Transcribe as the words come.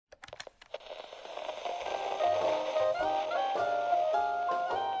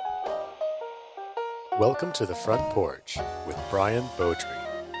Welcome to the Front Porch with Brian Beaudry.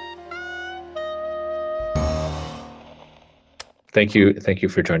 Thank you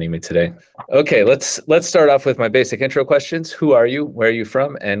for joining me today. Okay, let's start off with my basic intro questions. Who are you? Where are you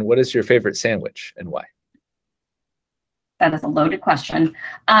from? And what is your favorite sandwich and why? That is a loaded question.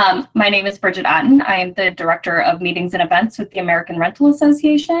 My name is Bridget Otten. I am the Director of Meetings and Events with the American Rental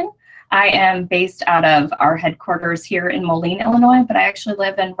Association. I am based out of our headquarters here in Moline, Illinois, but I actually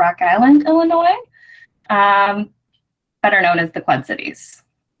live in Rock Island, Illinois, better known as the Quad Cities.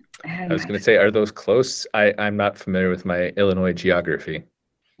 I was going to say, are those close? I'm not familiar with my Illinois geography.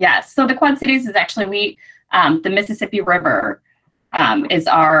 Yes, so the Quad Cities is actually, the Mississippi River is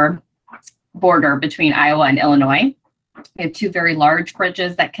our border between Iowa and Illinois. We have two very large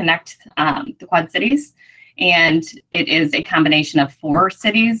bridges that connect the Quad Cities, and it is a combination of four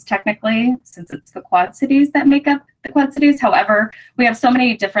cities, technically, since it's the Quad Cities that make up the Quad Cities. However, we have so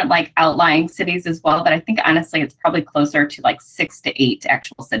many different outlying cities as well that I think honestly it's probably closer to 6 to 8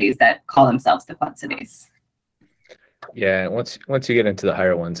 actual cities that call themselves the Quad Cities. Yeah, once you get into the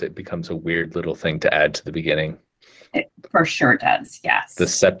higher ones, it becomes a weird little thing to add to the beginning. It for sure does, yes. The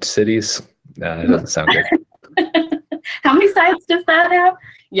sept cities? No, it doesn't sound good. How many sides does that have?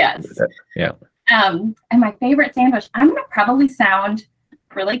 Yes. Yeah. And my favorite sandwich, I'm going to probably sound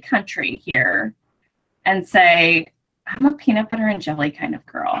really country here and say I'm a peanut butter and jelly kind of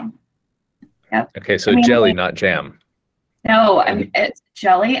girl. Yep. Okay, so jelly, not jam. No, it's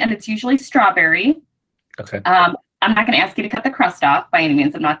jelly, and it's usually strawberry. Okay. I'm not going to ask you to cut the crust off by any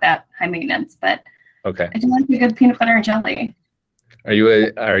means. I'm not that high maintenance, but okay. I do like a good peanut butter and jelly. Are you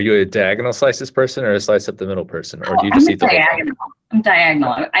a diagonal slices person or a slice up the middle person, or do you just eat the whole thing? I'm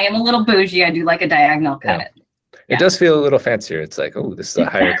diagonal. I am a little bougie. I do like a diagonal cut. Yeah. It does feel a little fancier. It's like, oh, this is a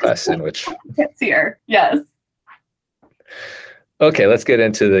higher class sandwich. Fancier, yes. Okay, let's get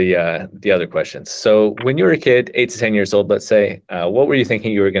into the other questions. So when you were a kid, 8 to 10 years old, let's say, what were you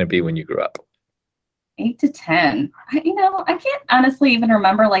thinking you were going to be when you grew up? 8 to 10. I can't honestly even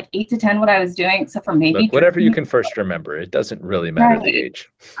remember 8 to 10 what I was doing, except for maybe whatever you can first remember. It doesn't really matter the age.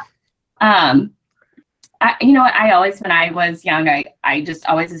 I always, when I was young, I just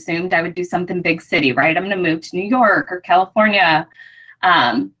always assumed I would do something big city, right? I'm going to move to New York or California.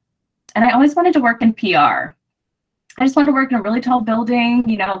 And I always wanted to work in PR. I just wanted to work in a really tall building,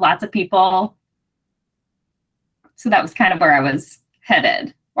 lots of people. So that was kind of where I was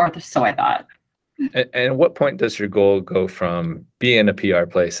headed, or so I thought. And at what point does your goal go from being a PR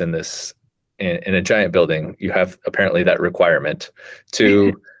place in a giant building, you have apparently that requirement,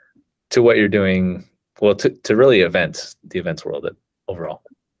 to what you're doing, well, to really the events world overall?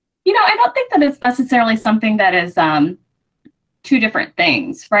 I don't think that it's necessarily something that is two different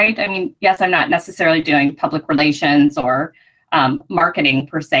things, right? I mean, yes, I'm not necessarily doing public relations or marketing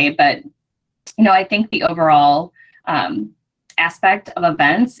per se, but, I think the overall aspect of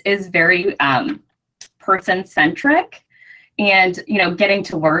events is very person-centric, and getting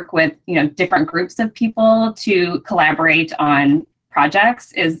to work with different groups of people to collaborate on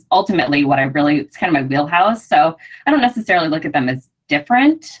projects is ultimately what it's kind of my wheelhouse. So I don't necessarily look at them as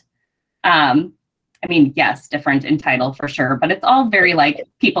different. Yes, different in title for sure, but it's all very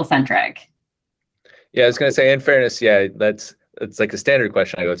people-centric. Yeah, I was going to say, in fairness, yeah, it's like a standard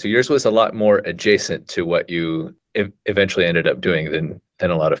question I go to. Yours was a lot more adjacent to what you eventually ended up doing than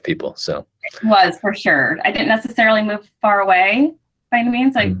a lot of people. So it was, for sure. I didn't necessarily move far away by any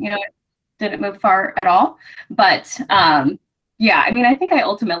means. I didn't move far at all. But I think I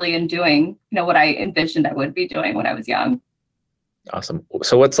ultimately am doing what I envisioned I would be doing when I was young. Awesome.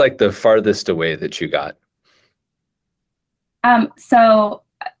 So what's the farthest away that you got? So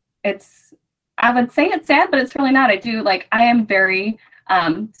I would say it's sad, but it's really not. I am very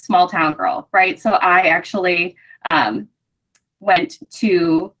small town girl, right? So I actually went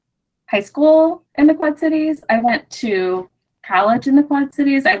to high school in the Quad Cities. I went to college in the Quad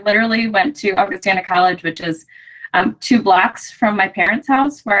Cities. I literally went to Augustana College, which is 2 blocks from my parents'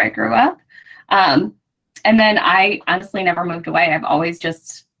 house where I grew up. And then I honestly never moved away. I've always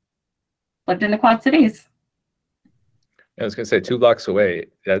just lived in the Quad Cities. I was going to say 2 blocks away,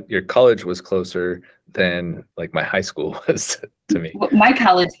 that your college was closer than my high school was to me. My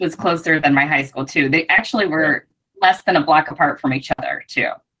college was closer than my high school too. They actually were less than a block apart from each other too.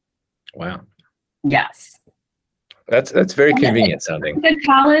 Wow. Yes. That's very convenient sounding. Good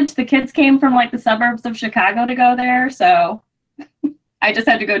college. The kids came from the suburbs of Chicago to go there. So I just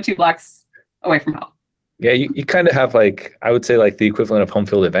had to go 2 blocks away from home. Yeah, you kind of have I would say the equivalent of home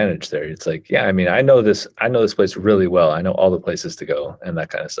field advantage there. It's I know this place really well. I know all the places to go and that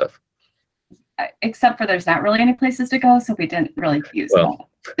kind of stuff. except for there's not really any places to go, so we didn't really use Well,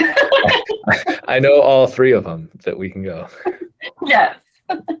 I know all three of them that we can go. Yes.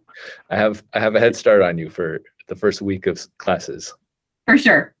 I have a head start on you for the first week of classes. For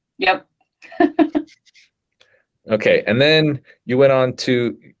sure. Yep. Okay, and then you went on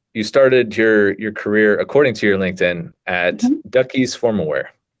to, you started your career, according to your LinkedIn, at Ducky's Formal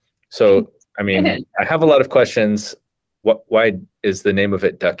Wear. So, I mean, I have a lot of questions. Why is the name of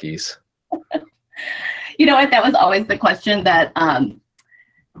it Ducky's? You know what? That was always the question that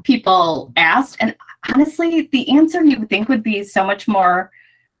people asked. And honestly, the answer you would think would be so much more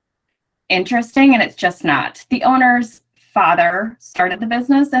interesting, and it's just not. The owner's father started the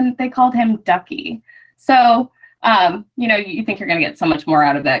business, and they called him Ducky. So, you know, you think you're going to get so much more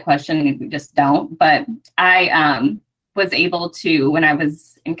out of that question, and you just don't. But I was able to, when I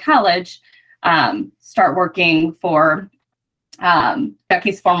was in college, start working for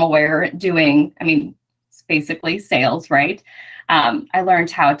Ducky's Formal Wear, doing, I mean, it's basically sales, right? I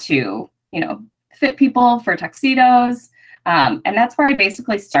learned how to, you know, fit people for tuxedos. And that's where I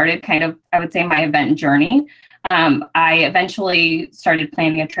basically started kind of, I would say, my event journey. I eventually started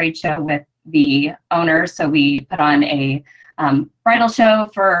planning a trade show with the owner. So we put on a bridal show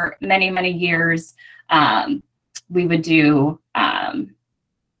for many, many years. We would do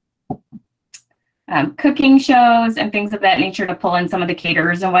cooking shows and things of that nature to pull in some of the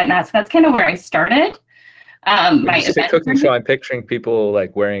caterers and whatnot. So that's kind of where I started. When you say cooking show, I'm picturing people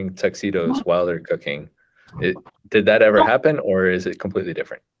like wearing tuxedos while they're cooking. Did that ever happen, or is it completely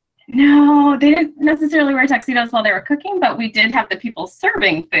different? No, they didn't necessarily wear tuxedos while they were cooking, but we did have the people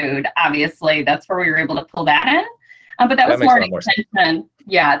serving food. Obviously, that's where we were able to pull that in. But that was more an extension.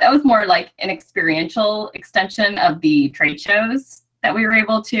 Yeah, that was more like an experiential extension of the trade shows that we were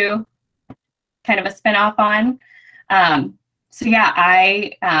able to kind of a spin-off on. So yeah,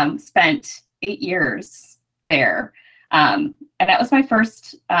 I spent 8 years there. And that was my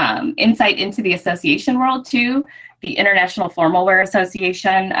first insight into the association world too. The International Formal Wear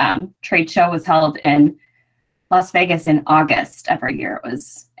Association trade show was held in Las Vegas in August every year. It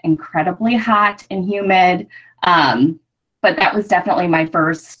was incredibly hot and humid. But that was definitely my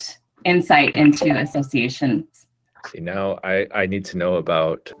first insight into associations. See, now I need to know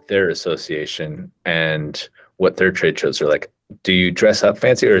about their association and what their trade shows are like. Do you dress up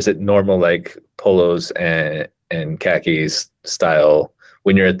fancy, or is it normal like polos and khakis style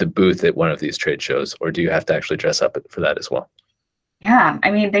when you're at the booth at one of these trade shows, or do you have to actually dress up for that as well? Yeah,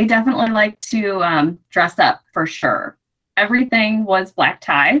 I mean, they definitely like to dress up for sure. Everything was black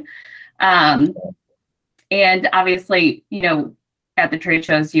tie. And obviously, you know, at the trade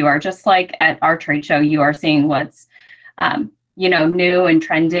shows, you are just like at our trade show, you are seeing what's, you know, new and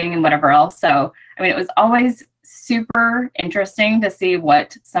trending and whatever else. So, I mean, it was always super interesting to see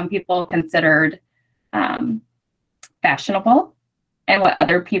what some people considered fashionable and what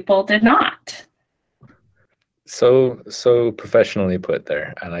other people did not. So professionally put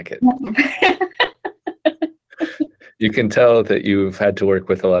there. I like it. You can tell that you've had to work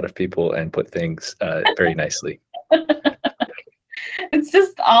with a lot of people and put things very nicely. It's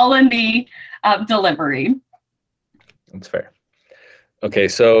just all in the delivery. That's fair. Okay,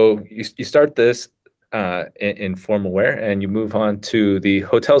 so you start this in formal wear, and you move on to the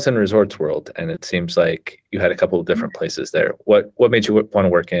hotels and resorts world, and it seems like you had a couple of different places there. What made you want to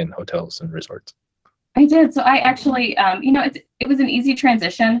work in hotels and resorts? I did. So I actually, you know, it was an easy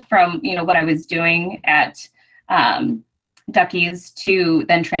transition from, you know, what I was doing at Ducky's to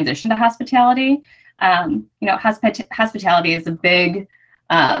then transition to hospitality. You know, hospitality is a big,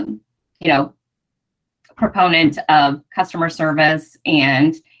 you know, proponent of customer service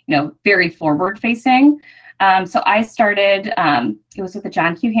and, you know, very forward facing. So I started, it was with the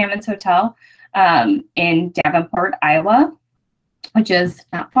John Q. Hammons Hotel in Davenport, Iowa, which is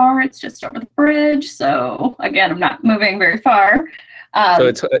not far. It's just over the bridge. So again, I'm not moving very far. So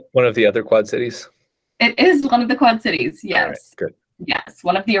it's one of the other Quad Cities? It is one of the Quad Cities, yes. All right, good. Yes,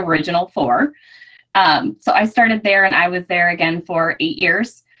 one of the original 4. So I started there, and I was there again for 8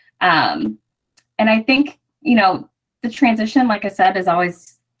 years. And I think, you know, the transition, like I said, is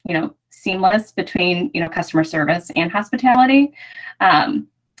always, you know, seamless between, you know, customer service and hospitality.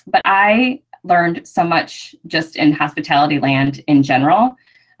 But I learned so much just in hospitality land in general.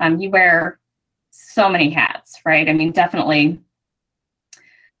 You wear so many hats, right? I mean, definitely,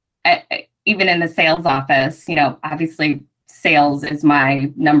 even in the sales office, you know, obviously sales is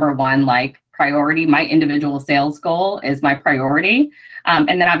my number one, like, priority. My individual sales goal is my priority. And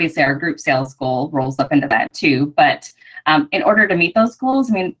then obviously our group sales goal rolls up into that too. But in order to meet those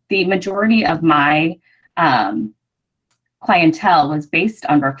goals, I mean, the majority of my clientele was based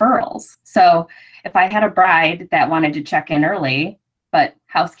on referrals. So if I had a bride that wanted to check in early, but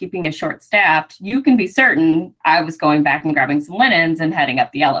housekeeping is short staffed, you can be certain I was going back and grabbing some linens and heading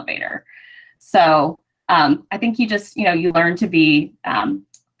up the elevator. So I think you just, you learn to be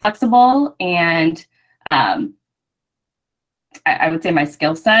flexible, and I would say my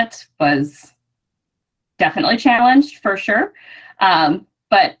skill set was definitely challenged for sure.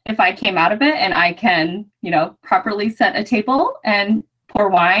 But if I came out of it and I can, properly set a table and pour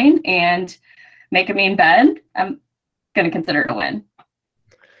wine and make a mean bed, I'm going to consider it a win.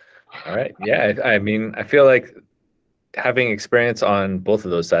 All right. Yeah. I mean, I feel like having experience on both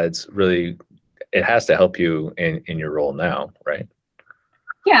of those sides really, it has to help you in your role now, right?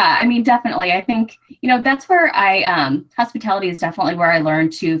 Yeah, I mean, definitely. I think, that's where hospitality is definitely where I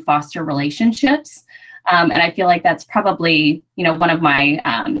learned to foster relationships. And I feel like that's probably, one of my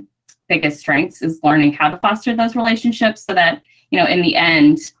biggest strengths is learning how to foster those relationships so that, in the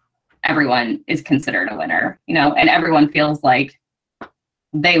end, everyone is considered a winner, and everyone feels like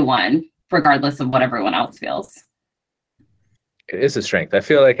they won, regardless of what everyone else feels. It is a strength. I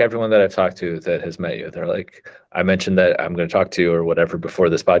feel like everyone that I've talked to that has met you, they're like, I mentioned that I'm going to talk to you or whatever before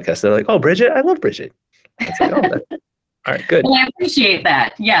this podcast. They're like, oh, Bridget, I love Bridget. It's like, oh, all right, good. Well, I appreciate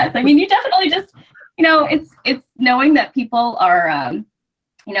that. Yes. I mean, you definitely just, it's knowing that people are,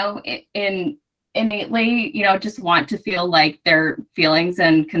 innately, just want to feel like their feelings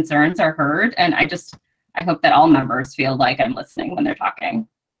and concerns are heard. And I hope that all members feel like I'm listening when they're talking.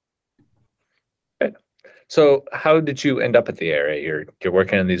 Good. So how did you end up at the area? You're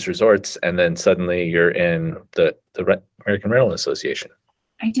working in these resorts, and then suddenly you're in the American Rental Association.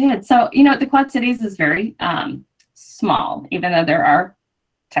 I did. So, the Quad Cities is very small, even though there are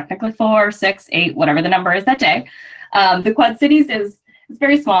technically 4, 6, 8, whatever the number is that day. The Quad Cities is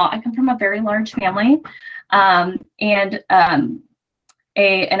very small. I come from a very large family, and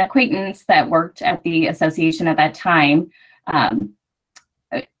an acquaintance that worked at the association at that time,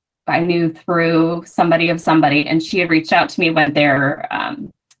 I knew through somebody of somebody, and she had reached out to me when their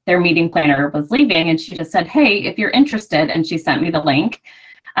meeting planner was leaving, and she just said, hey, if you're interested, and she sent me the link.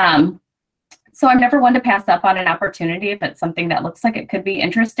 So I'm never one to pass up on an opportunity if it's something that looks like it could be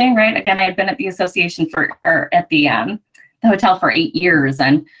interesting, right? Again, I had been at the association at the hotel for 8 years,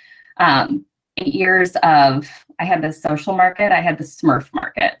 and 8 years of, I had the social market, I had the Smurf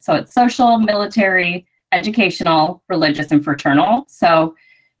market. So it's social, military, educational, religious, and fraternal. So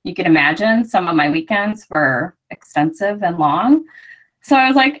you can imagine some of my weekends were extensive and long. So I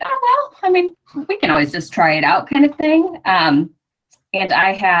was like, oh, well, I mean, we can always just try it out kind of thing. And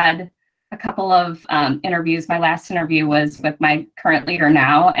I had a couple of interviews. My last interview was with my current leader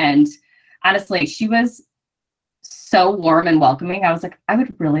now. And honestly, she was so warm and welcoming. I was like, I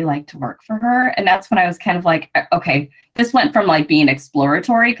would really like to work for her. And that's when I was kind of like, okay, this went from like being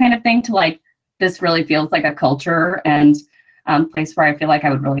exploratory kind of thing to like, this really feels like a culture and place where I feel like I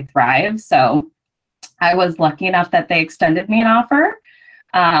would really thrive. So I was lucky enough that they extended me an offer.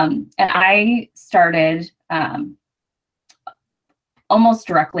 And I started almost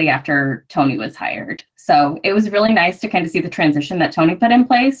directly after Tony was hired. So it was really nice to kind of see the transition that Tony put in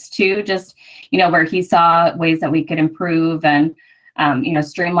place to just, where he saw ways that we could improve and,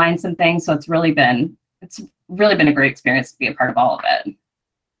 streamline some things. So it's really been a great experience to be a part of all of it.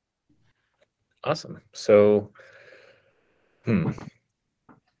 Awesome. So,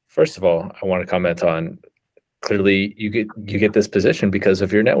 first of all, I want to comment on, clearly you get this position because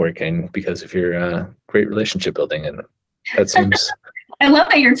of your networking, because of your great relationship building, and that seems. I love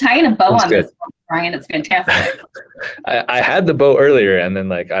that you're tying a bow on good. this, Brian. It's fantastic. I had the bow earlier, and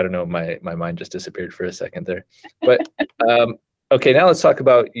then I don't know, my mind just disappeared for a second there. But okay, now let's talk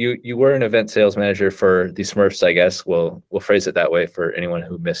about you. You were an event sales manager for the Smurfs, I guess. We'll phrase it that way for anyone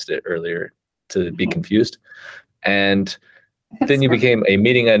who missed it earlier to be confused. And then you became a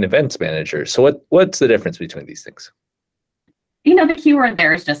meeting and events manager. So what's the difference between these things? The key word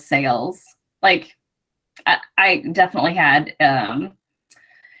there is just sales. Like I definitely had,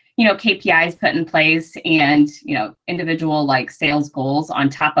 KPIs put in place and, individual like sales goals on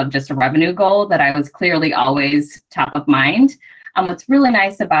top of just a revenue goal that I was clearly always top of mind. What's really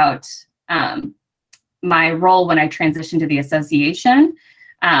nice about my role when I transitioned to the association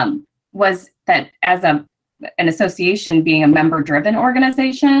was that as an association being a member-driven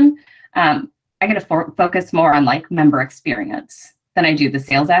organization, I get to focus more on like member experience than I do the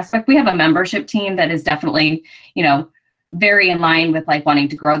sales aspect. We have a membership team that is definitely, very in line with like wanting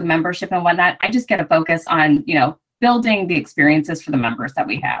to grow the membership and whatnot. I just get to focus on, building the experiences for the members that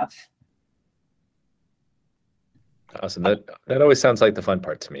we have. Awesome. That always sounds like the fun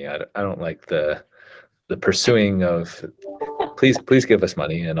part to me. I don't like the the pursuing of please give us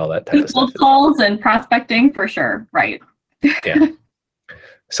money and all that type of stuff. Cold calls and prospecting for sure. Right. Yeah.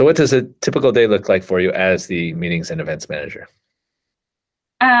 So what does a typical day look like for you as the meetings and events manager?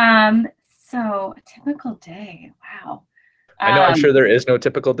 So a typical day. Wow. I know I'm sure there is no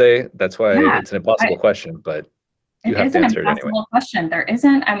typical day. That's why it's an impossible question, but you have to answer it anyway. It is an impossible question. There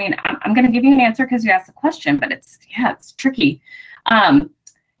isn't. I mean, I'm going to give you an answer because you asked the question, but it's tricky.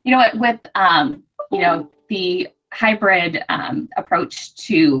 You know what, with the hybrid approach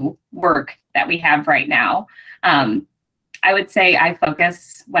to work that we have right now, I would say I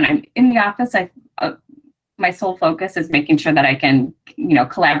focus when I'm in the office. My sole focus is making sure that I can,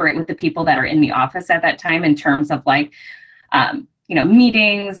 collaborate with the people that are in the office at that time in terms of like,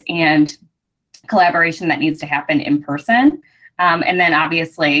 meetings and collaboration that needs to happen in person. And then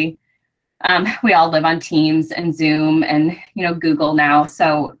obviously, we all live on Teams and Zoom and, Google now.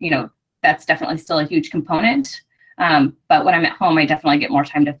 So, that's definitely still a huge component. But when I'm at home, I definitely get more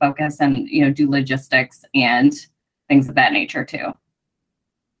time to focus and, do logistics and things of that nature too.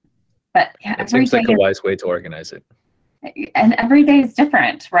 But yeah, it seems like a wise way to organize it. And every day is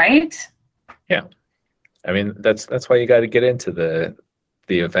different, right? Yeah. I mean, that's why you got to get into the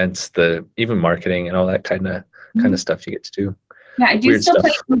events, even marketing and all that kind of stuff you get to do. Yeah, I do still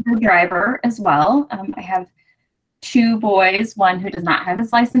play Uber driver as well. I have 2 boys, one who does not have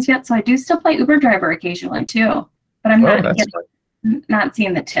his license yet, so I do still play Uber driver occasionally too. But I'm not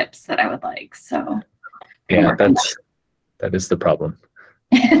seeing the tips that I would like. So yeah, that is the problem.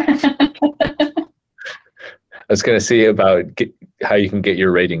 I was going to see about how you can get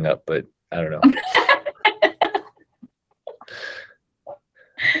your rating up, but I don't know.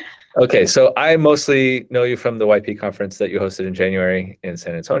 Okay, so I mostly know you from the YP conference that you hosted in January in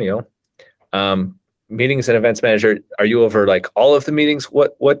San Antonio. Meetings and events manager, are you over like all of the meetings?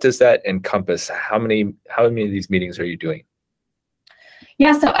 What does that encompass? How many of these meetings are you doing?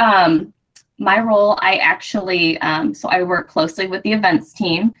 Yeah, so my role, I actually, so I work closely with the events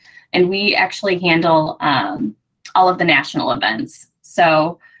team, and we actually handle all of the national events.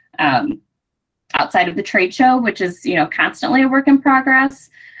 So outside of the trade show, which is, constantly a work in progress,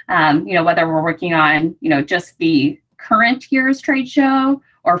 whether we're working on, just the current year's trade show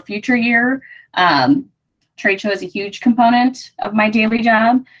or future year, trade show is a huge component of my daily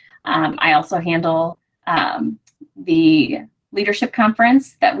job. I also handle the leadership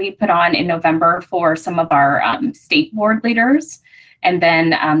conference that we put on in November for some of our state board leaders, and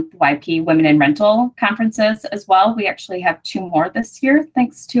then YP Women in Rental conferences as well. We actually have 2 more this year,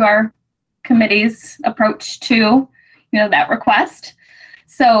 thanks to our committee's approach to, that request.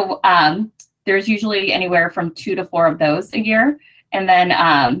 So there's usually anywhere from 2 to 4 of those a year. And then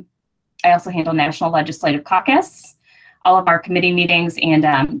I also handle National Legislative Caucus, all of our committee meetings, and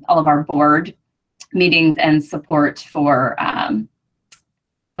all of our board meetings and support for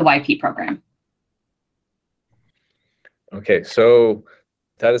the YP program. Okay, so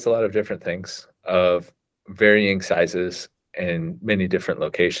that is a lot of different things of varying sizes and many different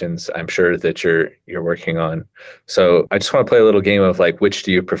locations I'm sure that you're working on. So I just want to play a little game of like, which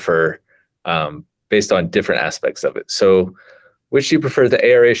do you prefer based on different aspects of it? So which do you prefer, the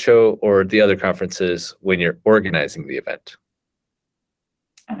ARA show or the other conferences when you're organizing the event?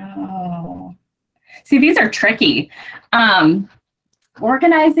 Oh, see, these are tricky.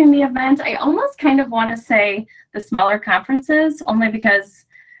 Organizing the event, I almost kind of want to say the smaller conferences, only because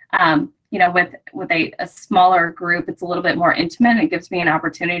with a smaller group, it's a little bit more intimate. It gives me an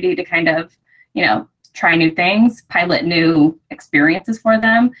opportunity to kind of, try new things, pilot new experiences for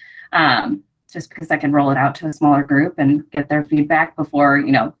them, just because I can roll it out to a smaller group and get their feedback before,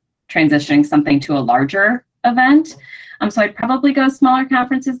 transitioning something to a larger event. So I'd probably go smaller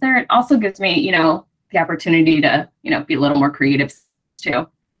conferences there. It also gives me, the opportunity to, be a little more creative too.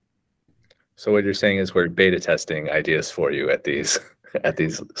 So what you're saying is we're beta testing ideas for you at these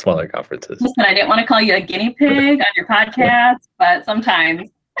smaller conferences. Listen, I didn't want to call you a guinea pig on your podcast, but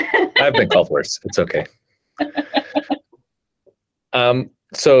sometimes. I've been called worse. It's okay.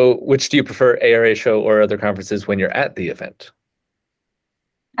 So which do you prefer, ARA show or other conferences when you're at the event?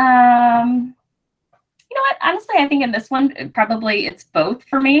 You know what? Honestly, I think in this one, it's both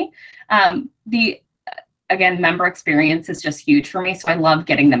for me. Again, member experience is just huge for me. So I love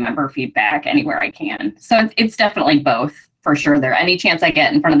getting the member feedback anywhere I can. So it's definitely both for sure. There, any chance I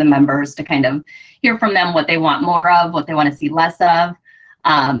get in front of the members to kind of hear from them what they want more of, what they want to see less of,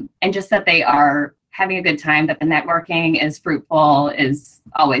 and just that they are having a good time, that the networking is fruitful is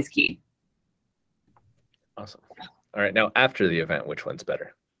always key. Awesome. All right. Now, after the event, which one's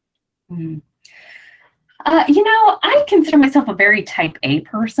better? I consider myself a very type A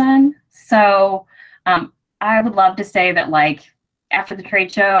person. So I would love to say that like after the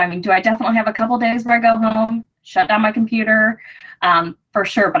trade show, I mean, do I definitely have a couple days where I go home, shut down my computer? For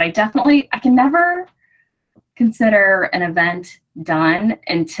sure, but I can never consider an event done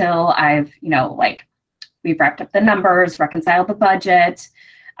until I've, like we've wrapped up the numbers, reconciled the budget,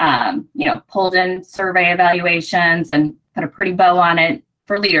 pulled in survey evaluations and put a pretty bow on it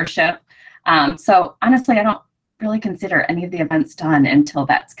for leadership. So honestly, I don't really consider any of the events done until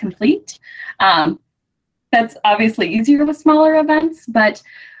that's complete. That's obviously easier with smaller events, but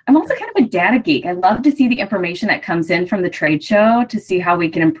I'm also kind of a data geek. I love to see the information that comes in from the trade show to see how we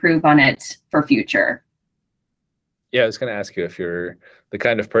can improve on it for future. Yeah, I was going to ask you if you're the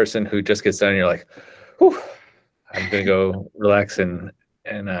kind of person who just gets done and you're like, whew, I'm going to go relax and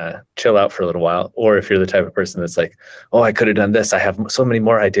chill out for a little while. Or if you're the type of person that's like, oh, I could have done this. I have so many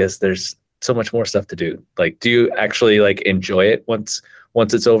more ideas. There's so much more stuff to do. Like, do you actually like enjoy it once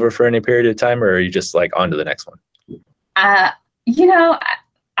it's over for any period of time, or are you just like on to the next one?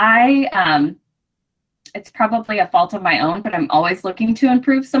 It's probably a fault of my own, but I'm always looking to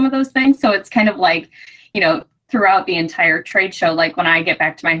improve some of those things. So it's kind of like, throughout the entire trade show, like when I get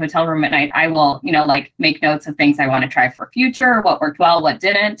back to my hotel room at night, I will, like make notes of things I want to try for future, what worked well, what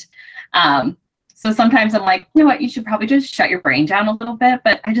didn't. So sometimes I'm like, you know what, you should probably just shut your brain down a little bit.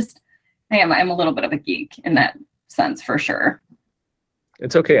 But I'm a little bit of a geek in that sense for sure.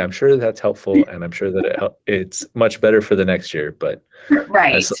 It's okay. I'm sure that's helpful, and I'm sure that it's much better for the next year. But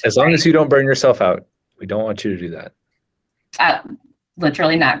right, as long as you don't burn yourself out, we don't want you to do that.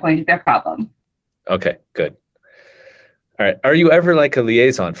 Literally not going to be a problem. Okay, good. All right. Are you ever like a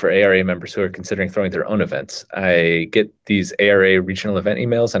liaison for ARA members who are considering throwing their own events? I get these ARA regional event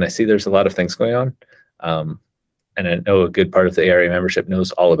emails, and I see there's a lot of things going on. And I know a good part of the ARA membership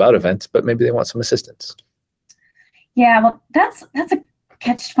knows all about events, but maybe they want some assistance. Yeah, well, that's a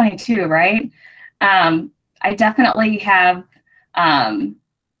catch-22, right? I definitely have,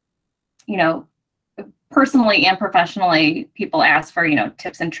 personally and professionally, people ask for,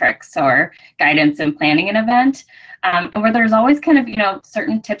 tips and tricks or guidance in planning an event. And where there's always kind of,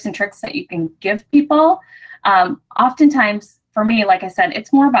 certain tips and tricks that you can give people. Oftentimes, for me, like I said,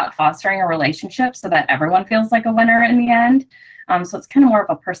 it's more about fostering a relationship so that everyone feels like a winner in the end. So it's kind of more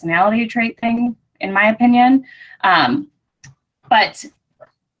of a personality trait thing, in my opinion. But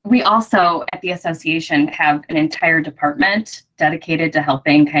we also, at the association, have an entire department dedicated to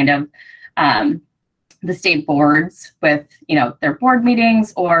helping kind of the state boards with, their board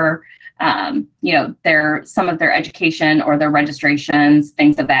meetings or, some of their education or their registrations,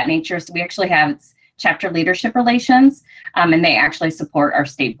 things of that nature. So we actually have chapter leadership relations, and they actually support our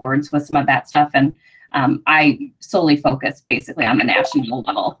state boards with some of that stuff. And I solely focus basically on the national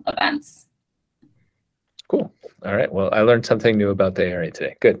level events. Cool. All right. Well, I learned something new about the ARA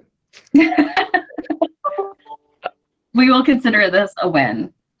today. Good. We will consider this a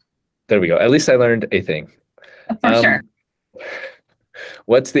win. There we go. At least I learned a thing. For sure.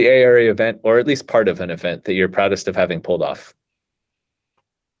 What's the ARA event, or at least part of an event, that you're proudest of having pulled off?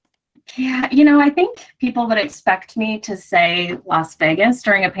 Yeah, I think people would expect me to say Las Vegas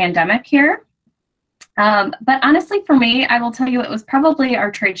during a pandemic here. But honestly, for me, I will tell you, it was probably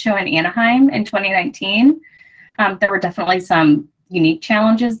our trade show in Anaheim in 2019. There were definitely some unique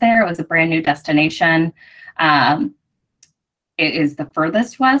challenges there. It was a brand new destination. It is the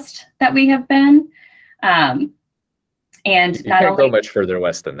furthest west that we have been. And you can't go much further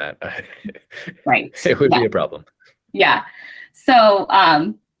west than that. Right. It would be a problem. Yeah. So,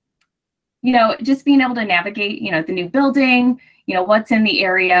 just being able to navigate, the new building, what's in the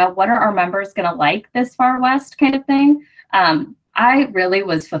area, what are our members going to like this far west kind of thing. I really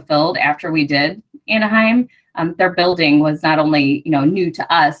was fulfilled after we did Anaheim. Their building was not only, new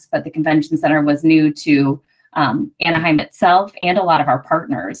to us, but the convention center was new to Anaheim itself and a lot of our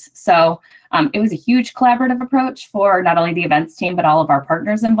partners. So it was a huge collaborative approach for not only the events team, but all of our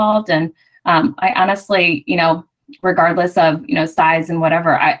partners involved. And I honestly, regardless of, size and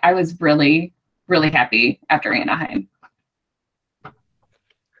whatever, I was really, really happy after Anaheim.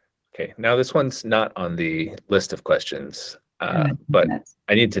 Okay, now this one's not on the list of questions, but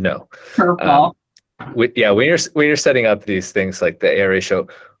I need to know. When you're setting up these things like the ARA show,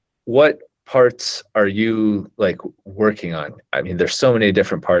 what parts are you like working on? I mean, there's so many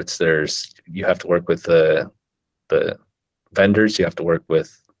different parts. You have to work with the vendors, you have to work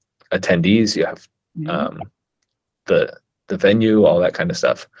with attendees, you have the venue, all that kind of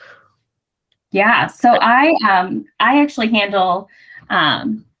stuff. Yeah, so I actually handle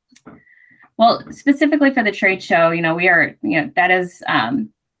well, specifically for the trade show, we are, that is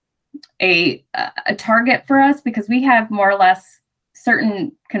a target for us because we have more or less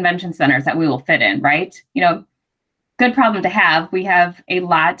certain convention centers that we will fit in, right? Good problem to have. We have a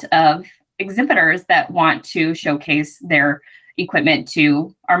lot of exhibitors that want to showcase their equipment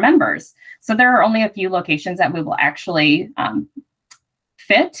to our members. So there are only a few locations that we will actually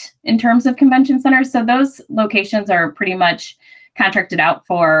fit in terms of convention centers. So those locations are pretty much contracted out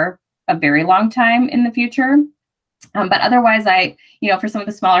for a very long time in the future. But otherwise, for some of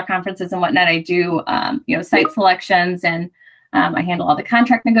the smaller conferences and whatnot, I do, site selections, and I handle all the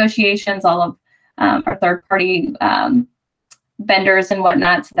contract negotiations, all of our third-party vendors and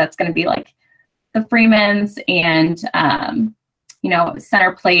whatnot. So that's going to be like the Freemans and,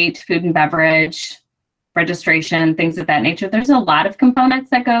 center plate, food and beverage, registration, things of that nature. There's a lot of components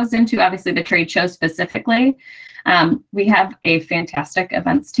that goes into, obviously, the trade show specifically. We have a fantastic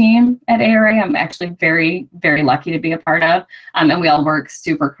events team at ARA. I'm actually very, very lucky to be a part of, and we all work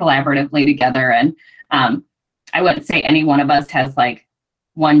super collaboratively together. And I wouldn't say any one of us has like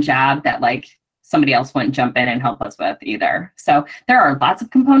one job that like somebody else wouldn't jump in and help us with either. So there are lots of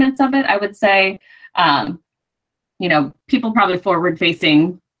components of it. I would say, people probably forward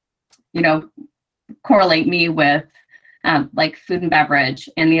facing, correlate me with like food and beverage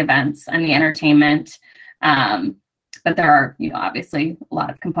and the events and the entertainment. But there are, obviously a lot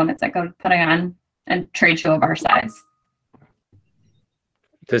of components that go to putting on a trade show of our size.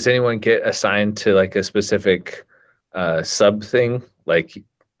 Does anyone get assigned to like a specific sub thing, like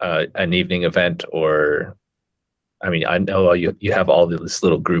an evening event? Or, I know you have all these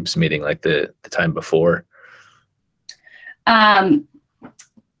little groups meeting like the time before.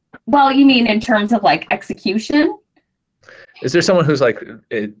 Well, you mean in terms of like execution? Is there someone who's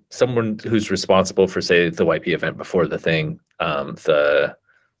who's responsible for, say, the YP event before the thing, the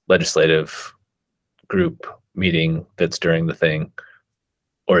legislative group meeting that's during the thing,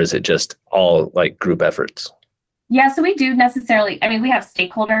 or is it just all like group efforts? Yeah, so we do necessarily, we have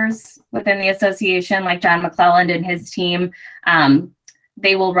stakeholders within the association, like John McClelland and his team.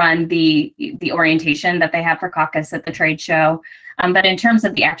 They will run the orientation that they have for caucus at the trade show. But in terms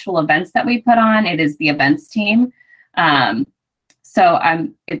of the actual events that we put on, it is the events team. So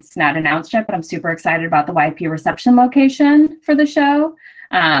it's not announced yet, but I'm super excited about the YP reception location for the show.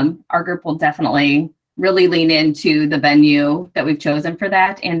 Our group will definitely really lean into the venue that we've chosen for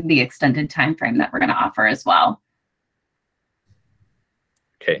that and the extended time frame that we're going to offer as well.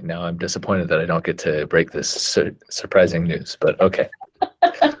 Okay, now I'm disappointed that I don't get to break this surprising news, but okay.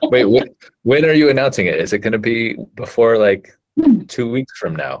 Wait, when are you announcing it? Is it going to be before like 2 weeks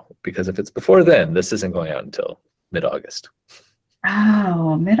from now? Because if it's before then, this isn't going out until mid-August.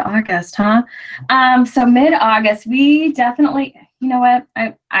 Oh, mid-August, huh? So mid-August, we definitely, you know what?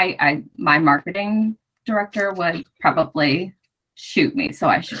 My marketing director would probably shoot me, so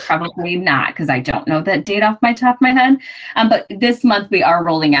I should probably not, because I don't know that date off my top of my head. But this month we are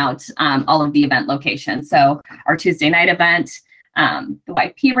rolling out all of the event locations. So our Tuesday night event, the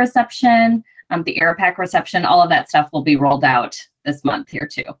YP reception, the AirPack reception, all of that stuff will be rolled out this month here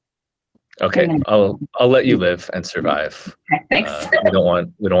too. Okay, I'll let you live and survive. Okay, thanks. We don't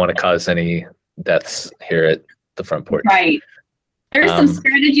want to cause any deaths here at the Front Porch. Right. There's some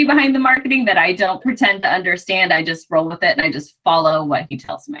strategy behind the marketing that I don't pretend to understand. I just roll with it and I just follow what he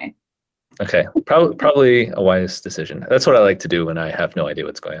tells me. Okay, probably a wise decision. That's what I like to do when I have no idea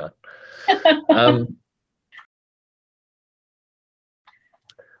what's going on.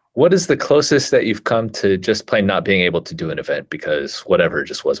 What is the closest that you've come to just plain not being able to do an event because whatever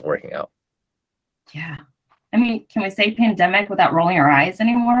just wasn't working out? Yeah. Can we say pandemic without rolling our eyes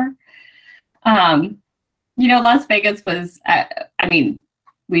anymore? Las Vegas was,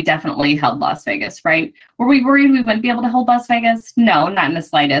 we definitely held Las Vegas, right? Were we worried we wouldn't be able to hold Las Vegas? No, not in the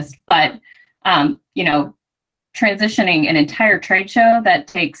slightest. But, transitioning an entire trade show that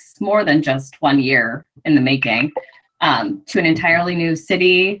takes more than just 1 year in the making, to an entirely new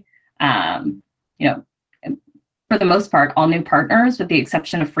city, for the most part, all new partners, with the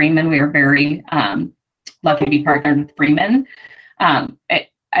exception of Freeman. We are very lucky to be partnered with Freeman.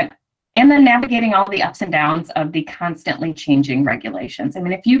 And then navigating all the ups and downs of the constantly changing regulations.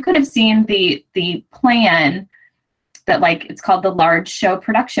 If you could have seen the plan that, it's called the large show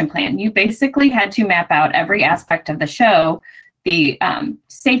production plan. You basically had to map out every aspect of the show, the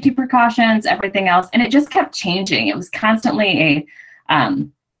safety precautions, everything else, and it just kept changing. It was constantly a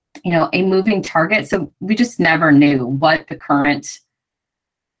moving target. So we just never knew what the current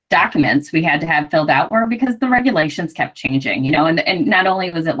documents we had to have filled out were, because the regulations kept changing, and not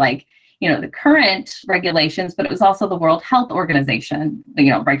only was it the current regulations, but it was also the World Health Organization,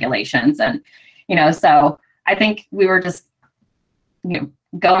 regulations. And, so I think we were just,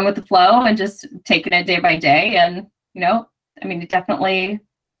 going with the flow and just taking it day by day. And, I mean, it definitely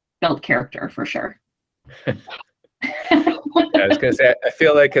built character for sure. I was gonna say, I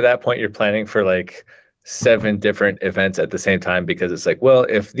feel like at that point you're planning for like 7 different events at the same time, because it's like, well,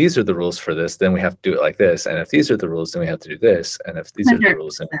 if these are the rules for this, then we have to do it like this, and if these are the rules, then we have to do this, and if these are the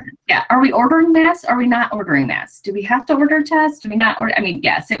rules, then... Yeah. Are we ordering masks? Are we not ordering masks? Do we have to order tests? Do we not order? I mean,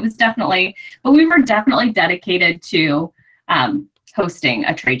 yes, it was definitely, but we were definitely dedicated to hosting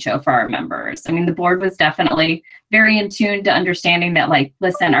a trade show for our members. I mean, the board was definitely very in tune to understanding that, like,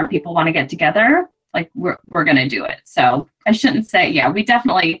 listen, our people want to get together, like we're going to do it. So I shouldn't say, yeah, we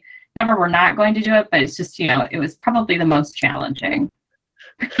definitely never were not going to do it, but it's just, you know, it was probably the most challenging.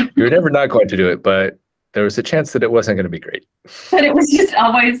 You were never not going to do it, but there was a chance that it wasn't going to be great. But it was just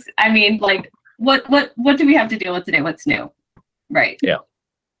always, I mean, like, what do we have to deal with today? What's new? Right. Yeah.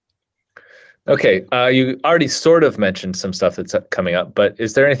 Okay. You already sort of mentioned some stuff that's coming up, but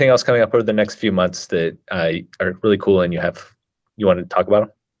is there anything else coming up over the next few months that are really cool and you want to talk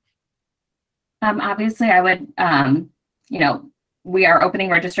about them? Obviously, I would, you know, we are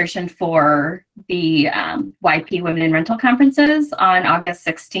opening registration for the YP Women in Rental Conferences on August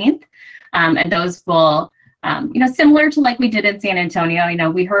 16th. And those will, you know, similar to like we did in San Antonio, you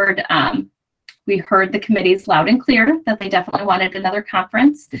know, we heard the committees loud and clear that they definitely wanted another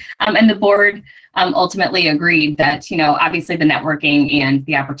conference. And the board ultimately agreed that, you know, obviously the networking and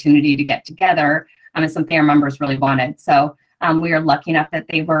the opportunity to get together is something our members really wanted. So we are lucky enough that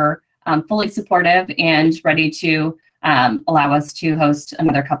they were fully supportive and ready to allow us to host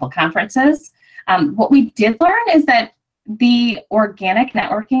another couple conferences. What we did learn is that the organic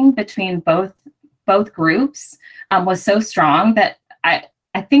networking between both groups was so strong that I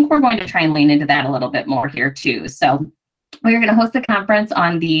think we're going to try and lean into that a little bit more here too. So we're going to host the conference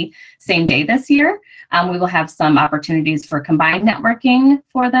on the same day this year. We will have some opportunities for combined networking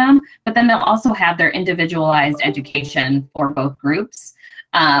for them, but then they'll also have their individualized education for both groups.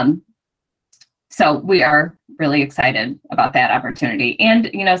 So we are really excited about that opportunity. And,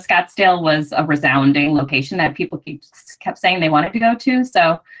 you know, Scottsdale was a resounding location that people kept saying they wanted to go to.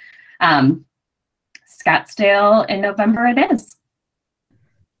 So Scottsdale in November it is.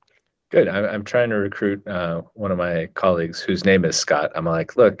 Good. I'm trying to recruit one of my colleagues whose name is Scott. I'm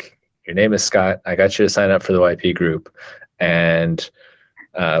like, look, your name is Scott. I got you to sign up for the YP group, and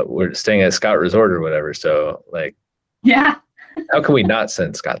we're staying at Scott Resort or whatever. So, like, yeah, how can we not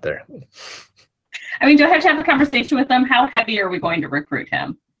send Scott there? I mean, do I have to have a conversation with them? How heavy are we going to recruit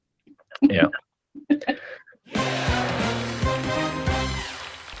him? Yeah.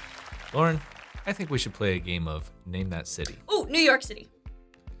 Lauren, I think we should play a game of Name That City. Oh, New York City.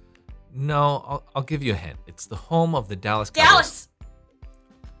 No, I'll give you a hint. It's the home of the Dallas Cowboys. Dallas.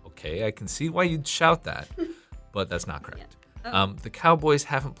 Okay, I can see why you'd shout that, but that's not correct. Yeah. Oh. The Cowboys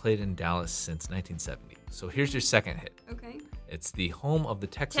haven't played in Dallas since 1970. So here's your second hit. Okay. It's the home of the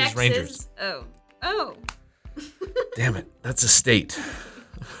Texas Rangers. Oh. Damn it, that's a state.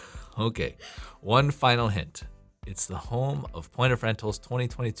 Okay, one final hint. It's the home of Point of Rental's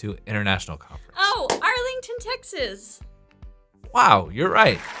 2022 International Conference. Oh, Arlington, Texas. Wow, you're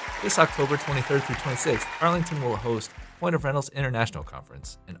right. This October 23rd through 26th, Arlington will host Point of Rental's International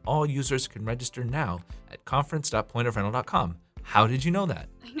Conference, and all users can register now at conference.pointofrental.com. How did you know that?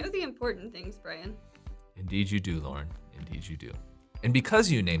 I know the important things, Brian. Indeed you do, Lauren. Indeed you do. And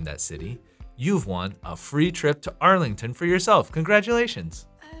because you named that city, you've won a free trip to Arlington for yourself. Congratulations.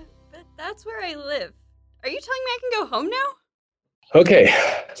 But that's where I live. Are you telling me I can go home now? Okay,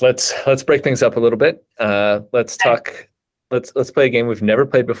 let's break things up a little bit. Let's talk. Let's play a game we've never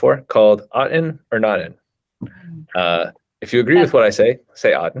played before called Otten or Not In. If you agree with what I say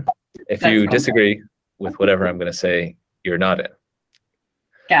Otten. If you disagree with whatever I'm going to say, you're not in.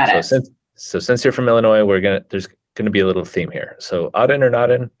 Got it. Since you're from Illinois, there's going to be a little theme here. So Otten or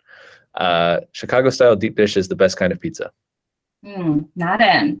Not In. Chicago style deep dish is the best kind of pizza. Not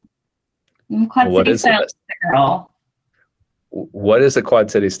in. Quad City style girl. What is a Quad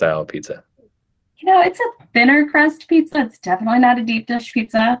City style pizza? You know, it's a thinner crust pizza. It's definitely not a deep dish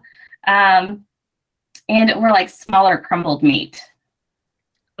pizza. And we're like smaller crumbled meat.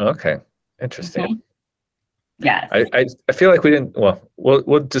 Okay, interesting. Mm-hmm. Yes. I feel like we didn't. Well,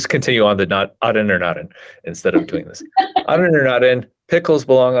 we'll just continue on the not Otten or Not In instead of doing this. Otten or Not In. Pickles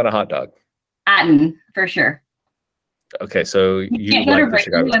belong on a hot dog. Otten for sure. Okay, so you can't like go to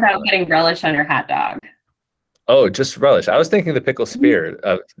Britain without getting relish on your hot dog. Oh, just relish. I was thinking the pickle spear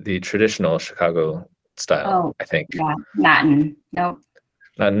of the traditional Chicago style. Oh, I think. Yeah, not in. Nope.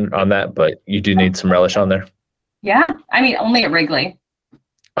 Not on that, but you do need some relish on there. Yeah, I mean only at Wrigley.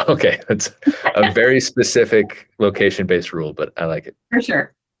 Okay, that's a very specific location-based rule, but I like it. For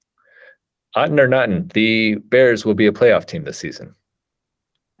sure. Otten or Notten, the Bears will be a playoff team this season.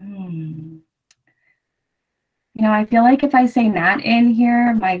 I feel like if I say not in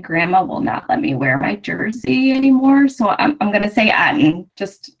here, my grandma will not let me wear my jersey anymore. So I'm going to say Otten,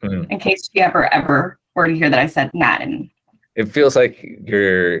 just in case she ever were to hear that I said not in. It feels like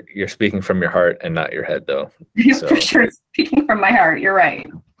you're speaking from your heart and not your head, though. So. For sure, speaking from my heart. You're right.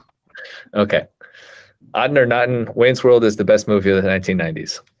 Okay. Otten or Notten, Wayne's World is the best movie of the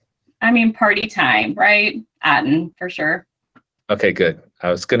 1990s. I mean, party time, right? Otten, for sure. Okay, good. I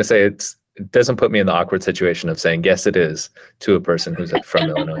was going to say it doesn't put me in the awkward situation of saying, yes, it is, to a person who's from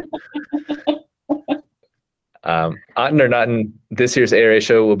Illinois. Otten or Notten, this year's ARA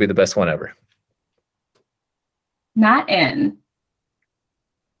show will be the best one ever. Not in.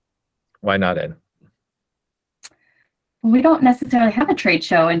 Why not in? We don't necessarily have a trade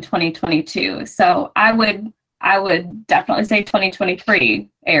show in 2022, so I would definitely say 2023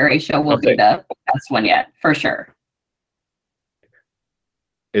 ARA show will be the best one yet, for sure.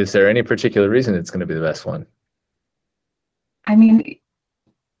 Is there any particular reason it's going to be the best one? I mean,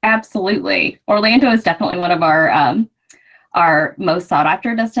 absolutely. Orlando is definitely one of our most sought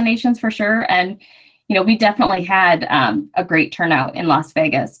after destinations for sure. And, we definitely had a great turnout in Las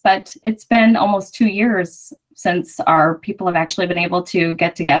Vegas, but it's been almost 2 years since our people have actually been able to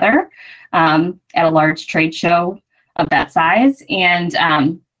get together at a large trade show of that size. And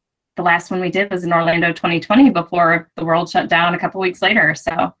the last one we did was in Orlando 2020 before the world shut down a couple weeks later.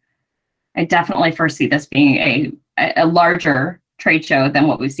 So I definitely foresee this being a larger trade show than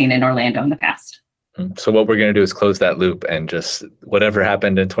what we've seen in Orlando in the past. So what we're going to do is close that loop and just whatever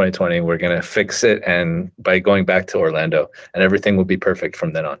happened in 2020, we're going to fix it. And by going back to Orlando, and everything will be perfect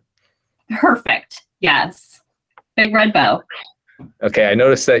from then on. Perfect. Yes. Big red bow. Okay. I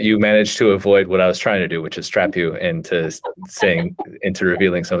noticed that you managed to avoid what I was trying to do, which is trap you into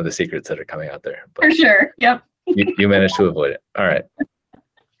revealing some of the secrets that are coming out there. But for sure. Yep. you managed to avoid it. All right.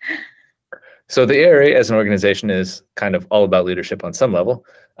 So the ARA as an organization is kind of all about leadership on some level.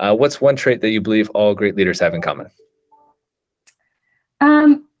 What's one trait that you believe all great leaders have in common?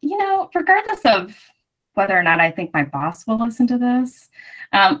 Regardless of whether or not I think my boss will listen to this,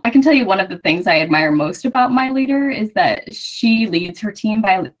 I can tell you one of the things I admire most about my leader is that she leads her team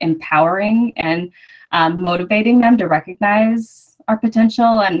by empowering and motivating them to recognize our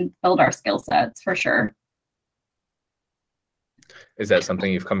potential and build our skill sets for sure. Is that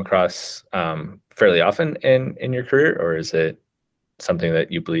something you've come across fairly often in your career, or is it something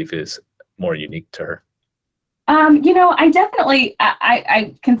that you believe is more unique to her? I definitely,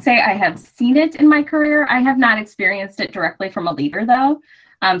 I can say I have seen it in my career. I have not experienced it directly from a leader though.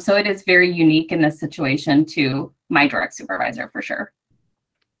 So it is very unique in this situation to my direct supervisor for sure.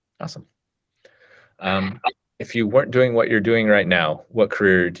 Awesome. If you weren't doing what you're doing right now, what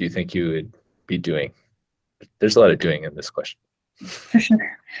career do you think you would be doing? There's a lot of doing in this question. For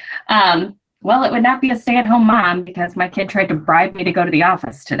sure. Well, it would not be a stay-at-home mom because my kid tried to bribe me to go to the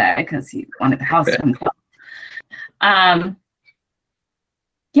office today because he wanted the house to himself.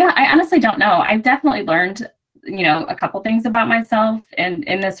 Yeah, I honestly don't know. I've definitely learned, a couple things about myself in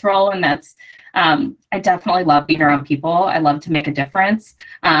this role, and that's I definitely love being around people. I love to make a difference,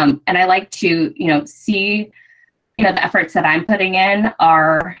 and I like to, see, the efforts that I'm putting in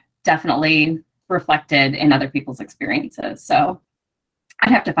are definitely reflected in other people's experiences. So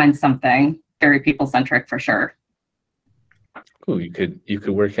I'd have to find something very people-centric for sure. Cool. You could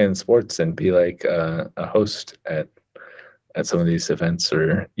work in sports and be like a host at some of these events,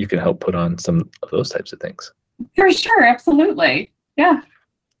 or you can help put on some of those types of things. For sure. Absolutely. Yeah.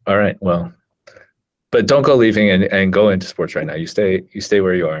 All right. Well, but don't go leaving and go into sports right now. You stay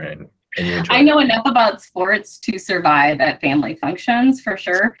where you are and you enjoy I know enough about sports to survive at family functions for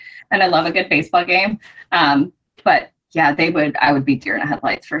sure. And I love a good baseball game. But yeah, I would be deer in the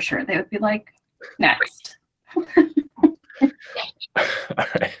headlights for sure. They would be like, next. All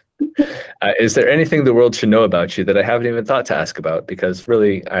right. Is there anything the world should know about you that I haven't even thought to ask about? Because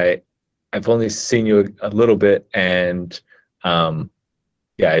really, I've only seen you a little bit, and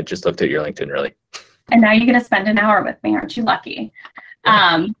I just looked at your LinkedIn really. And now you're going to spend an hour with me. Aren't you lucky?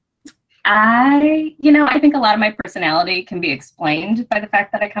 I think a lot of my personality can be explained by the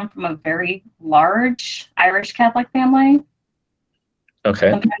fact that I come from a very large Irish Catholic family.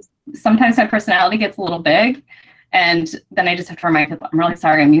 Okay. Sometimes my personality gets a little big, and then I just have to remind people, I'm really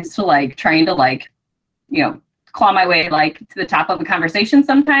sorry. I'm used to trying to claw my way to the top of a conversation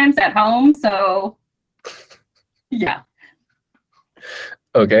sometimes at home. So yeah.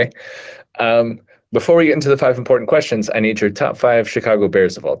 Okay. Before we get into the 5 important questions, I need your top 5 Chicago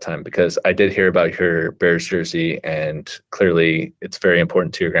Bears of all time, because I did hear about your Bears jersey, and clearly it's very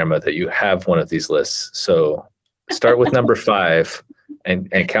important to your grandma that you have one of these lists. So start with number 5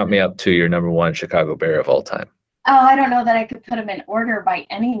 and count me up to your number 1 Chicago Bear of all time. Oh, I don't know that I could put them in order by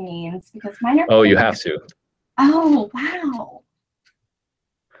any means because mine are. Oh, you have to. Oh, wow.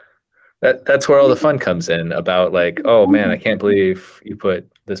 That's where all the fun comes in about like, oh man, I can't believe you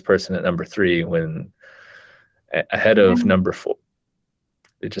put this person at number 3 when ahead of number 4.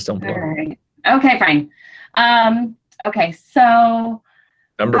 They just don't belong. All right. Okay, fine. Okay, so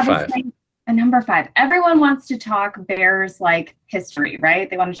number 5. Number 5. Everyone wants to talk Bears like history, right?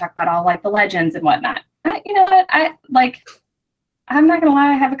 They want to talk about all like the legends and whatnot. You know what? I'm not gonna lie.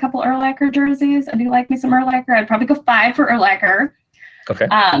 I have a couple Urlacher jerseys. I do like me some Urlacher. I'd probably go 5 for Urlacher. Okay.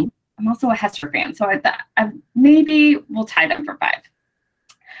 I'm also a Hester fan, so I maybe we'll tie them for 5.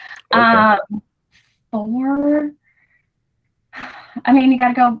 Okay. 4. I mean, you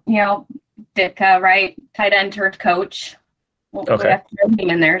got to go, Ditka, right? Tight end turned coach. We'll have to throw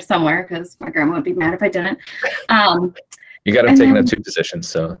him in there somewhere because my grandma would be mad if I didn't. You got him taking up 2 positions,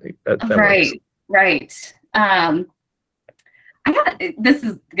 so that right, works. Right. This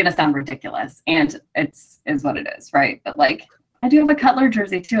is gonna sound ridiculous, and is what it is, right? But like, I do have a Cutler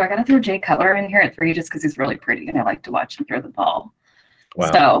jersey too. I gotta throw Jay Cutler in here at 3 just because he's really pretty and I like to watch him throw the ball.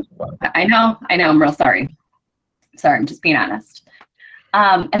 Wow. So wow. I know, I'm real sorry. Sorry, I'm just being honest.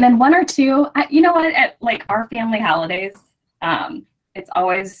 And then 1 or 2, you know what? At like our family holidays, it's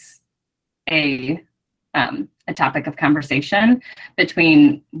always a topic of conversation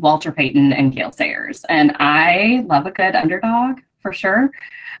between Walter Payton and Gale Sayers. And I love a good underdog for sure.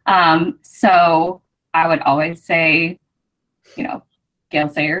 So I would always say, Gale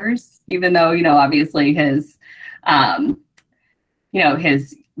Sayers, even though, obviously his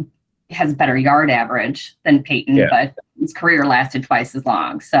has better yard average than Payton, but his career lasted twice as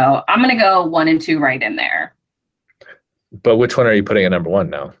long. So I'm going to go 1 and 2 right in there. But which one are you putting at number 1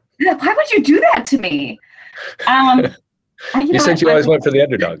 now? Why would you do that to me? You said you always went for the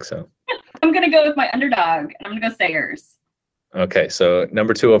underdog, so. I'm going to go with my underdog, and I'm going to go Sayers. Okay, so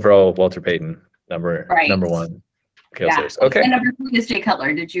number 2 overall, Walter Payton. Number 1, Gale Sayers. Okay. And number 3 is Jay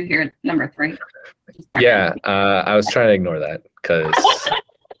Cutler. Did you hear number 3? Yeah, I was trying to ignore that because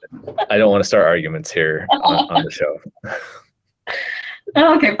I don't want to start arguments here on the show.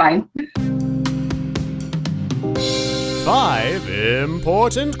 Okay, fine. 5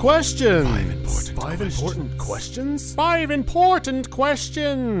 important questions. 5 important questions? 5 important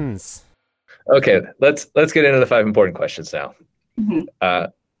questions. Okay, let's get into the 5 important questions now. Mm-hmm.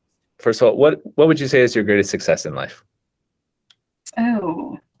 First of all, what would you say is your greatest success in life?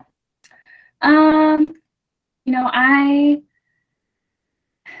 Oh,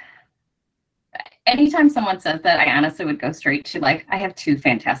 anytime someone says that, I honestly would go straight to like, I have 2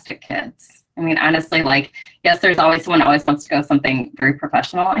 fantastic kids. I mean, honestly, like, yes, there's always someone who always wants to go something very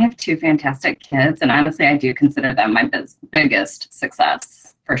professional. I have 2 fantastic kids, and honestly, I do consider them my biggest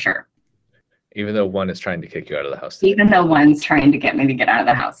success for sure. Even though one is trying to kick you out of the house today. Even though one's trying to get me to get out of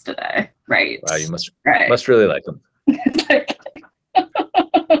the house today, right? Wow, you must really like them.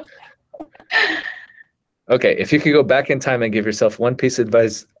 Okay, if you could go back in time and give yourself one piece of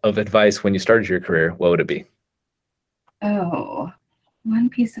advice when you started your career, what would it be? Oh, one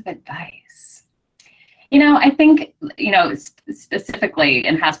piece of advice. I think, specifically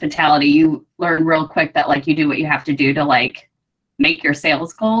in hospitality, you learn real quick that like you do what you have to do to like make your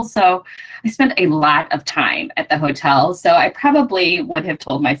sales goals. So I spent a lot of time at the hotel. So I probably would have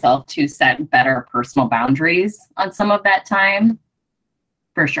told myself to set better personal boundaries on some of that time,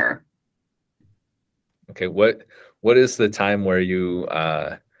 for sure. Okay, what is the time where you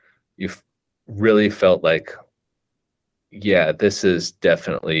really felt like, yeah, this is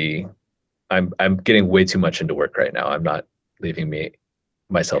definitely, I'm getting way too much into work right now. I'm not leaving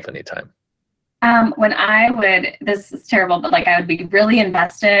myself any time. When this is terrible, but like I would be really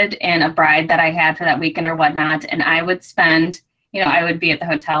invested in a bride that I had for that weekend or whatnot. And I would spend, I would be at the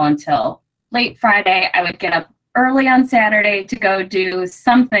hotel until late Friday. I would get up early on Saturday to go do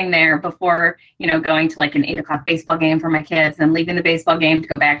something there before, going to like an 8:00 baseball game for my kids and leaving the baseball game to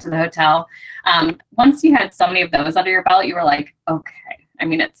go back to the hotel. Once you had so many of those under your belt, you were like, okay. I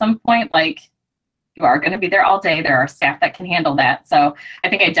mean, at some point, like you are going to be there all day. There are staff that can handle that. So I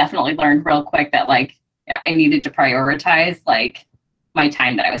think I definitely learned real quick that like I needed to prioritize like my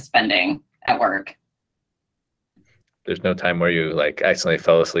time that I was spending at work. There's no time where you like accidentally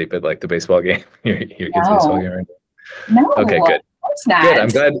fell asleep at like the baseball game. your kids' No. baseball game, right? No. Okay, good. Of course not. Good.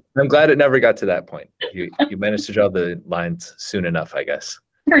 I'm glad it never got to that point. You managed to draw the lines soon enough, I guess.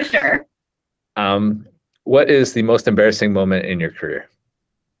 For sure. What is the most embarrassing moment in your career?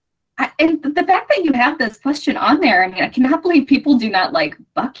 And the fact that you have this question on there, I mean, I cannot believe people do not like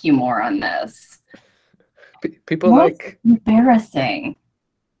buck you more on this. People Most like embarrassing.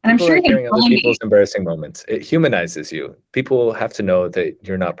 And I'm people sure like you hearing can other bully people's embarrassing moments. It humanizes you. People have to know that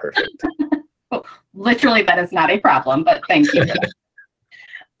you're not perfect. me. Literally, that is not a problem, but thank you.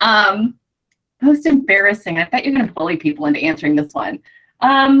 Most embarrassing. I bet you're going to bully people into answering this one.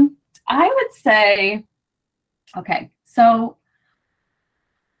 I would say, okay, so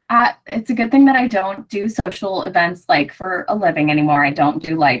it's a good thing that I don't do social events like for a living anymore. I don't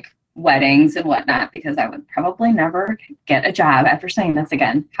do like weddings and whatnot because I would probably never get a job after saying this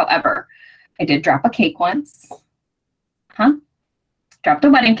again. However, I did drop a cake once. Dropped a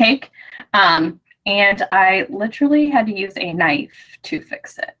wedding cake. And I literally had to use a knife to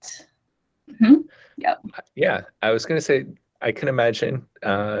fix it. Yep. Yeah, I was going to say, I can imagine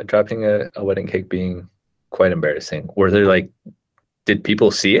dropping a wedding cake being quite embarrassing. Were there like, did people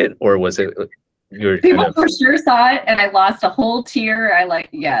see it, or was it you're People kind of? for sure saw it, and I lost a whole tear.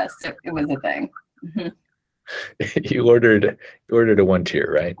 Yes, it was a thing. You ordered a 1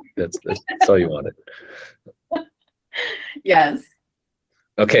 tier, right? That's all you wanted. Yes.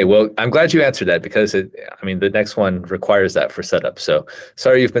 Okay, well, I'm glad you answered that because the next one requires that for setup. So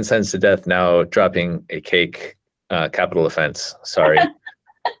sorry you've been sentenced to death. Now dropping a cake, capital offense. Sorry.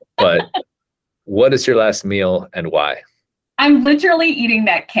 But what is your last meal and why? I'm literally eating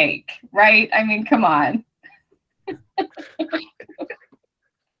that cake, right? I mean, come on.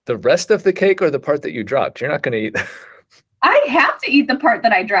 The rest of the cake or the part that you dropped? You're not going to eat. I have to eat the part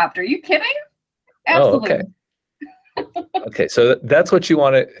that I dropped. Are you kidding? Absolutely. Oh, okay. Okay, so that's what you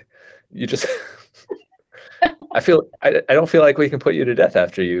want to. You just. I don't feel like we can put you to death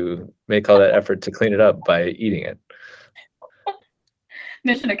after you make all that effort to clean it up by eating it.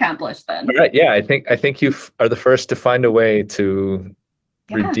 Mission accomplished then. All right. Yeah, I think you are the first to find a way to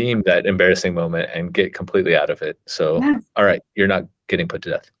redeem that embarrassing moment and get completely out of it. So, All right, you're not getting put to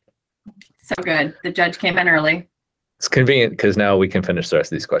death. So good. The judge came in early. It's convenient because now we can finish the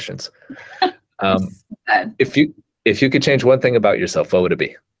rest of these questions. If you could change one thing about yourself, what would it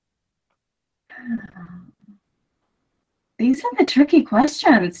be? These are the tricky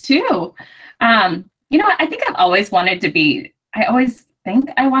questions too. I think I've always wanted to be. I always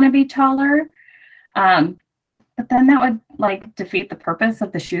think I want to be taller, but then that would like defeat the purpose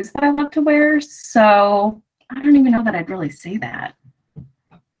of the shoes that I love to wear. So I don't even know that I'd really say that.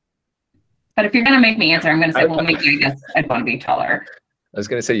 But if you're gonna make me answer, I'm gonna say, well, maybe I guess I'd want to be taller. I was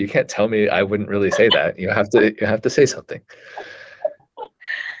gonna say you can't tell me I wouldn't really say that. You have to say something.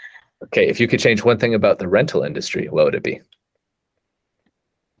 Okay, if you could change one thing about the rental industry, what would it be?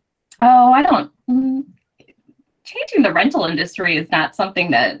 Oh, I don't. Changing the rental industry is not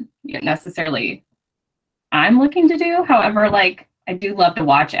something that necessarily I'm looking to do. However, like I do love to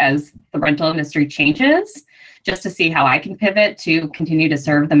watch as the rental industry changes, just to see how I can pivot to continue to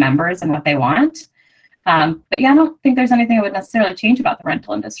serve the members and what they want. But yeah, I don't think there's anything I would necessarily change about the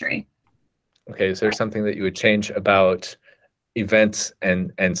rental industry. Okay, is there something that you would change about events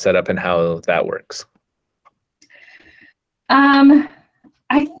and setup and how that works?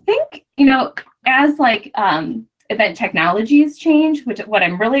 I think, as like event technologies change, which what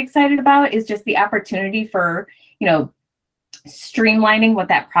I'm really excited about is just the opportunity for, streamlining what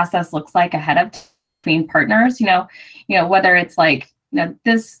that process looks like ahead of between partners, whether it's like,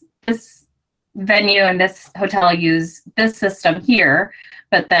 this venue and this hotel use this system here,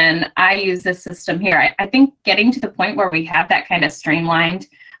 but then I use this system here. I think getting to the point where we have that kind of streamlined,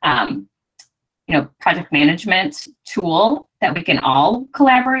 project management tool that we can all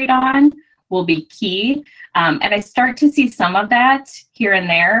collaborate on will be key. And I start to see some of that here and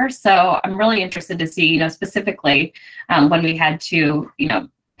there. So I'm really interested to see, specifically when we had to,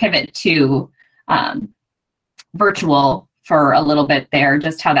 pivot to virtual for a little bit there,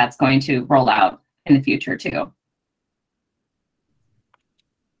 just how that's going to roll out in the future too.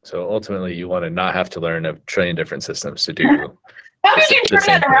 So ultimately you want to not have to learn a trillion different systems to do. How did you turn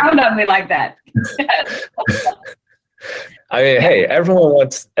that around on me like that? I mean, hey, everyone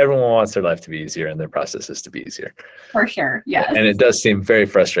wants their life to be easier and their processes to be easier. For sure, yes. And it does seem very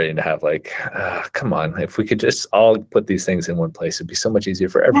frustrating to have like, come on, if we could just all put these things in one place, it'd be so much easier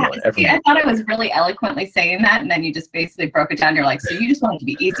for everyone. I thought I was really eloquently saying that, and then you just basically broke it down. You're like, so you just want it to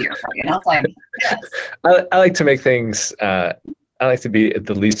be easier for you. And I was like, yes. I like to make things. I like to be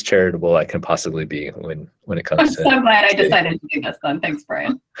the least charitable I can possibly be when it comes I'm to. I'm so glad I decided to do this then. Thanks,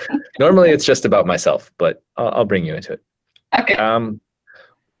 Brian. Normally it's just about myself, but I'll bring you into it. Okay.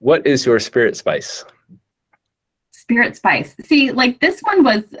 What is your spirit spice? Spirit spice. See, like this one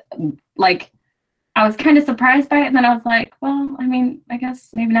was like I was kind of surprised by it. And then I was like, well, I mean, I guess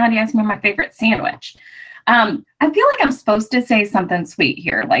maybe now he asked me my favorite sandwich. I feel like I'm supposed to say something sweet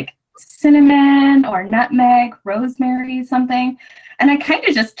here, like cinnamon or nutmeg, rosemary, something. And I kind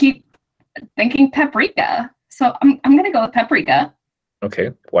of just keep thinking paprika. So I'm going to go with paprika.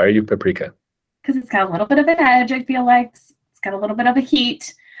 Okay. Why are you paprika? Because it's got a little bit of an edge, I feel like. It's got a little bit of a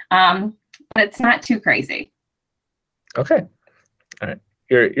heat, but it's not too crazy. Okay. All right.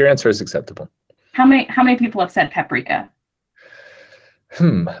 Your answer is acceptable. How many people have said paprika?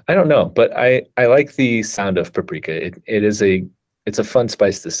 I don't know, but I like the sound of paprika. It's a fun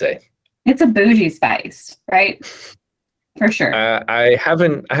spice to say. It's a bougie spice, right? For sure. I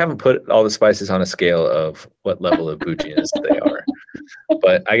haven't put all the spices on a scale of what level of bouginess they are,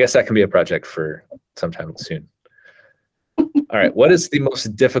 but I guess that can be a project for sometime soon. All right. What is the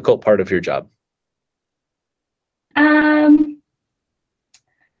most difficult part of your job? I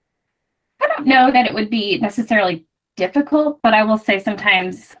don't know that it would be necessarily difficult, but I will say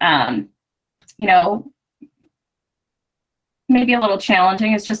sometimes, maybe a little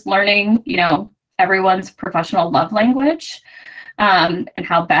challenging is just learning, everyone's professional love language, and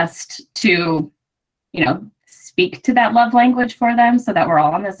how best to, speak to that love language for them so that we're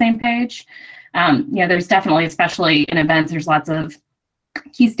all on the same page. There's definitely, especially in events, there's lots of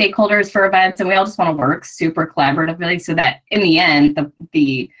key stakeholders for events, and we all just want to work super collaboratively so that in the end,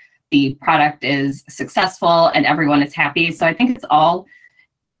 the product is successful and everyone is happy. So I think it's all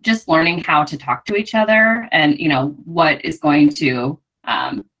just learning how to talk to each other and, what is going to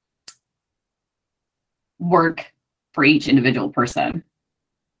work for each individual person.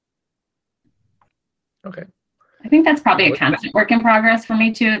 Okay. I think that's probably a constant work in progress for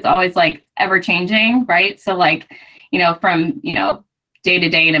me too. It's always like ever changing, right? So like, from, day to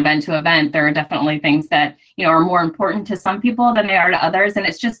day and event to event, there are definitely things that, are more important to some people than they are to others. And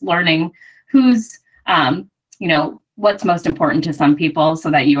it's just learning who's, what's most important to some people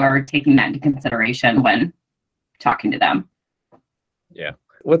so that you are taking that into consideration when talking to them. Yeah.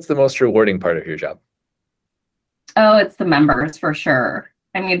 What's the most rewarding part of your job? Oh, it's the members for sure.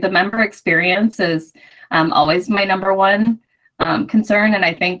 I mean, the member experience is always my number one concern. And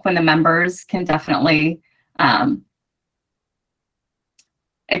I think when the members can definitely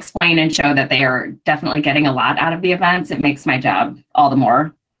explain and show that they are definitely getting a lot out of the events, it makes my job all the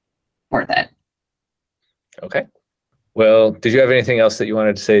more worth it. Okay. Well, did you have anything else that you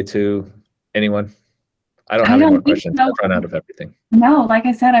wanted to say to anyone? I don't have any more questions. So. I've run out of everything. No, like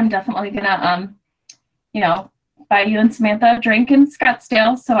I said, I'm definitely gonna, buy you and Samantha a drink in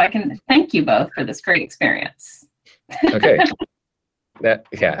Scottsdale so I can thank you both for this great experience. Okay.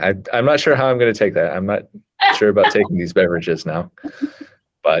 I'm not sure how I'm going to take that. I'm not sure about taking these beverages now,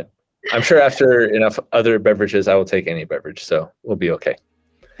 but I'm sure after enough other beverages, I will take any beverage. So we'll be okay.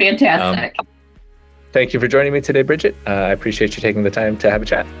 Fantastic. Thank you for joining me today, Bridget. I appreciate you taking the time to have a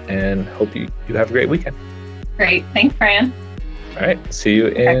chat and hope you have a great weekend. Great. Thanks, Fran. All right. See you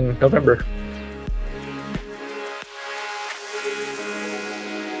in November.